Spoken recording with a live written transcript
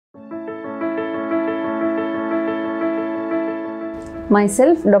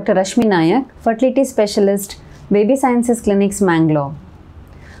Myself, Dr. Rashmi Nayak, fertility specialist, BabyScience Clinics, Mangalore.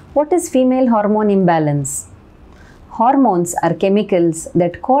 What is female hormone imbalance? Hormones are chemicals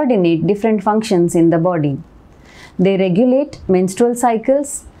that coordinate different functions in the body. They regulate menstrual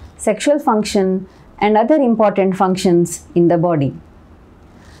cycles, sexual function, and other important functions in the body.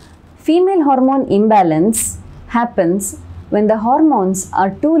 Female hormone imbalance happens when the hormones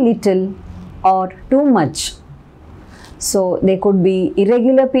are too little or too much. So, there could be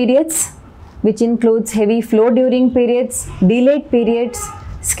irregular periods, which includes heavy flow during periods, delayed periods,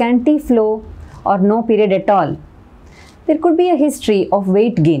 scanty flow, or no period at all. There could be a history of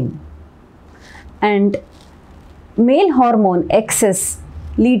weight gain. And male hormone excess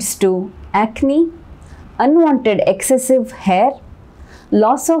leads to acne, unwanted excessive hair,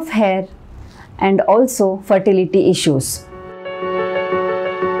 loss of hair, and also fertility issues.